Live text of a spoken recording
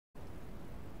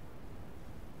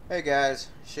Hey guys,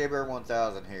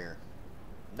 Shabear1000 here.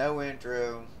 No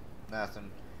intro, nothing.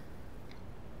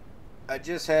 I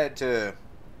just had to.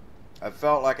 I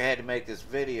felt like I had to make this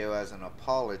video as an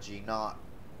apology, not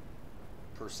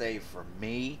per se for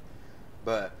me,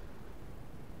 but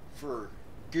for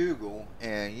Google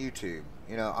and YouTube.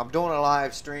 You know, I'm doing a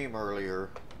live stream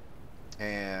earlier,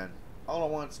 and all at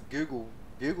once Google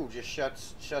just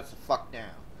shuts the fuck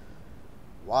down.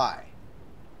 Why?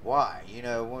 Why? You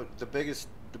know, the biggest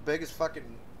fucking,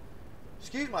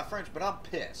 excuse my French, but I'm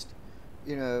pissed.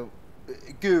 You know,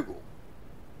 Google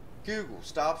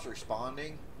stops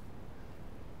responding.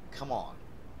 Come on.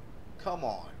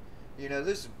 You know,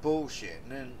 this is bullshit.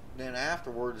 And then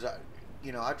afterwards,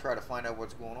 I try to find out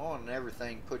what's going on, and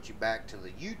everything puts you back to the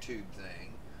YouTube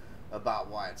thing about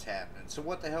why it's happening. So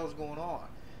what the hell's going on?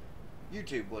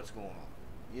 YouTube, what's going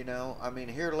on? You know, I mean,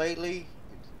 here lately,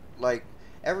 like,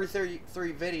 every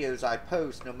 33 videos I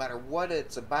post, no matter what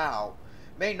it's about,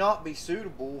 may not be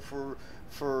suitable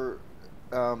for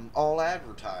all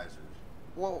advertisers.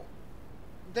 Well,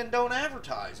 then don't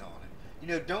advertise on it. You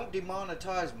know, don't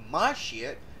demonetize my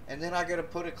shit, and then I got to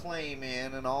put a claim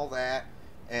in and all that.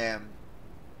 And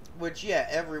which, yeah,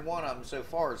 every one of them so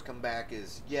far has come back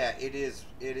as, yeah, it is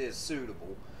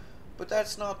suitable, but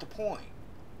that's not the point.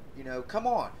 You know, come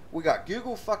on. We got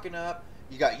Google fucking up.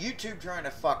 You got YouTube trying to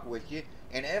fuck with you.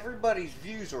 And everybody's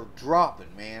views are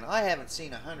dropping, man. I haven't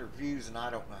seen 100 views in I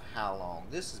don't know how long.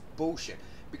 This is bullshit.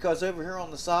 Because over here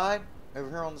on the side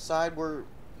where,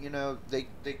 you know, they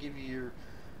give you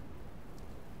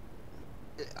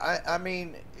your... I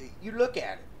mean, you look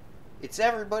at it. It's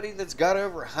everybody that's got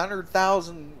over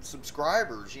 100,000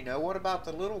 subscribers, you know. What about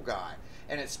the little guy?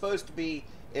 And it is supposed to be,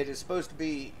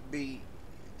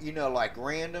 you know, like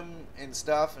random and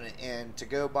stuff, and to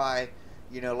go by,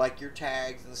 you know, like your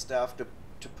tags and stuff to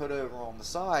put over on the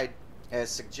side as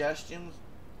suggestions,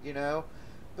 you know.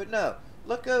 But no,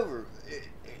 look over.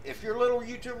 If you're a little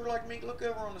YouTuber like me, look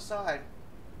over on the side.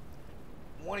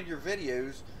 One of your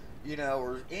videos, you know,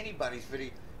 or anybody's video,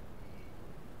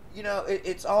 you know,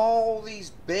 it's all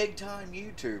these big time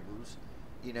YouTubers,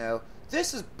 you know.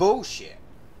 This is bullshit.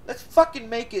 Let's fucking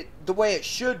make it the way it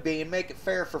should be and make it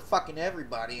fair for fucking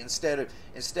everybody instead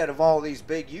of all these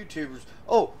big YouTubers.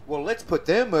 Oh, well, let's put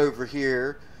them over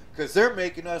here because they're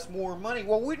making us more money.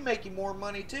 Well, we'd make you more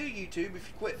money too, YouTube, if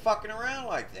you quit fucking around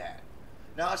like that.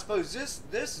 Now, I suppose this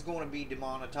is going to be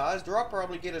demonetized, or I'll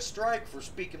probably get a strike for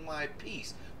speaking my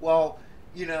piece. Well,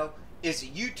 you know, is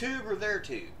it YouTube or their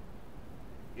tube?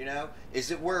 You know,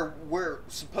 is it where we're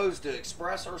supposed to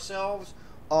express ourselves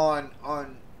on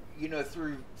you know,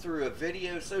 through a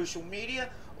video, social media,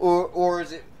 or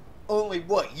is it only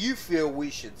what you feel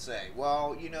we should say?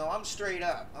 Well, you know, I'm straight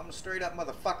up. I'm a straight up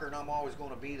motherfucker, and I'm always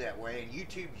going to be that way. And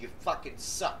YouTube, you fucking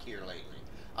suck here lately.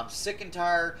 I'm sick and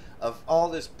tired of all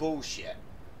this bullshit.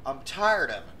 I'm tired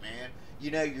of it, man.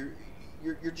 You know,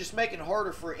 you're just making it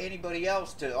harder for anybody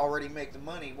else to already make the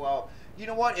money. Well, you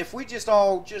know what? If we just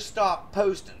stop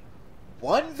posting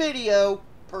one video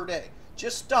per day,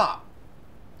 just stop.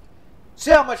 See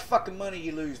how much fucking money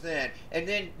you lose then, and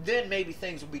then maybe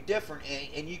things will be different,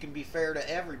 and you can be fair to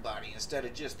everybody instead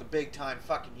of just the big time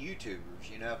fucking YouTubers.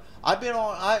 You know, I've been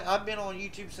on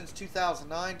YouTube since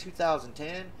 2009,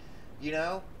 2010. You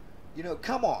know,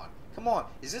 come on.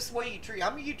 Is this the way you treat?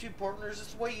 I'm a YouTube partner. Is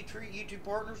this the way you treat YouTube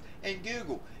partners? And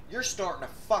Google, you're starting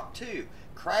to fuck too.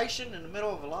 Crashing in the middle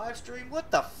of a live stream.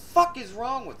 What the fuck is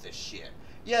wrong with this shit?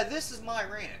 Yeah, this is my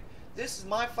rant. This is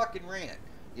my fucking rant.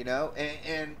 You know,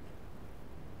 and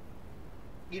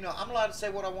you know, I'm allowed to say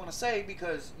what I want to say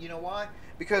because, you know why?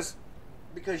 Because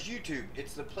YouTube,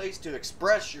 it's the place to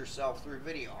express yourself through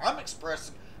video. I'm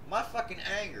expressing my fucking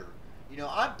anger. You know,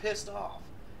 I'm pissed off.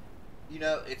 You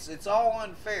know, it's all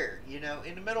unfair. You know,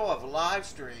 in the middle of a live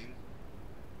stream,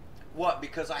 what?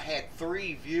 Because I had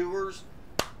 3 viewers,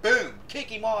 boom, kick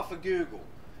him off of Google.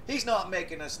 He's not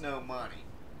making us no money.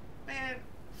 Man,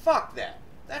 fuck that.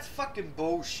 That's fucking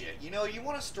bullshit. You know, you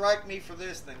want to strike me for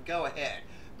this, then go ahead.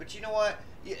 But you know what?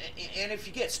 And if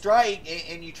you get strike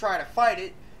and you try to fight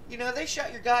it, you know, they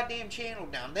shut your goddamn channel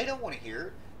down. They don't want to hear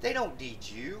it. They don't need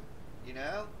you. You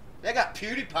know? They got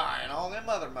PewDiePie and all them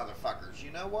other motherfuckers. You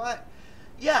know what?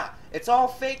 Yeah, it's all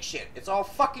fake shit. It's all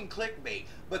fucking clickbait.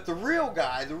 But the real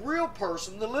guy, the real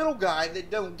person, the little guy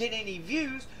that don't get any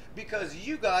views because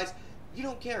you guys, you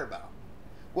don't care about.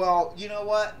 Well, you know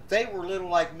what? They were little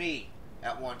like me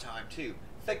at one time too.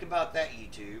 Think about that,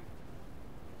 YouTube.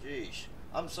 Jeez.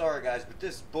 I'm sorry, guys, but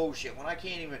this is bullshit. When I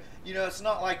can't even, you know, it's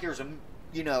not like there's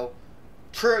you know,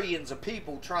 trillions of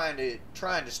people trying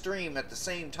to stream at the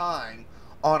same time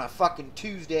on a fucking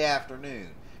Tuesday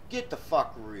afternoon. Get the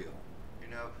fuck real.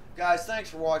 Guys, thanks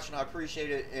for watching. I appreciate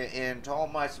it. And to all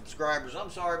my subscribers, I'm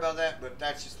sorry about that, but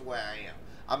that's just the way I am.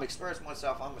 I'm expressing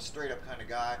myself. I'm a straight up kind of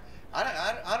guy.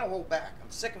 I don't hold back. I'm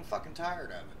sick and fucking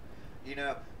tired of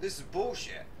it. This is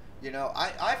bullshit.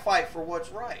 I fight for what's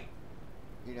right.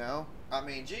 I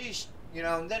mean, geez,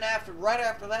 and then right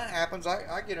after that happens,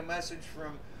 I get a message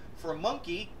from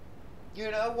Monkey.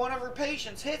 One of her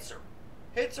patients hits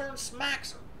her and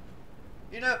smacks her.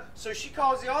 So she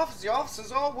calls the office. The office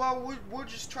says, "Oh well, we'll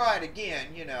just try it again."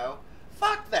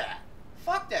 Fuck that.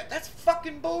 That's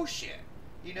fucking bullshit.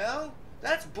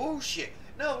 That's bullshit.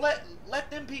 No, let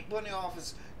them people in the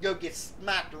office go get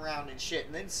smacked around and shit,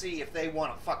 and then see if they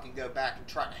want to fucking go back and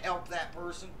try to help that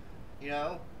person.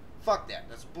 Fuck that.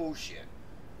 That's bullshit.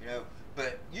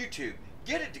 But YouTube,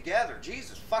 get it together.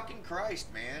 Jesus fucking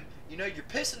Christ, man. You're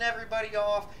pissing everybody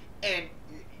off, and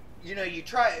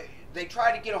they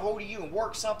try to get a hold of you and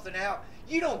work something out.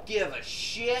 You don't give a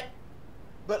shit.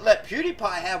 But let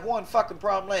PewDiePie have one fucking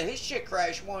problem, let his shit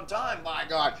crash one time, by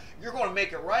God, you're going to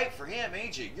make it right for him,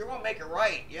 ain't you? You're going to make it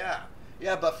right, yeah.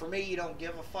 Yeah, but for me, you don't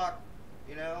give a fuck,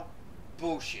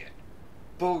 Bullshit.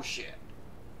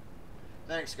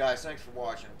 Thanks, guys. Thanks for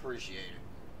watching. Appreciate it.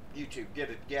 YouTube, get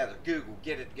it together. Google,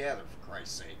 get it together, for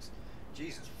Christ's sakes.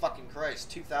 Jesus fucking Christ,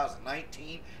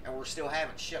 2019, and we're still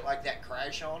having shit like that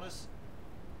crash on us?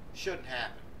 Shouldn't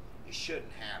happen. It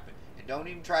shouldn't happen. And don't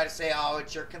even try to say, oh,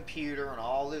 it's your computer and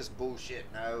all this bullshit.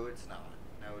 No, it's not.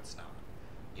 No, it's not.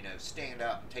 Stand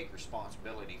up and take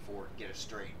responsibility for it and get it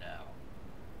straightened out.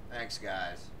 Thanks,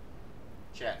 guys.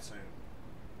 Chat soon.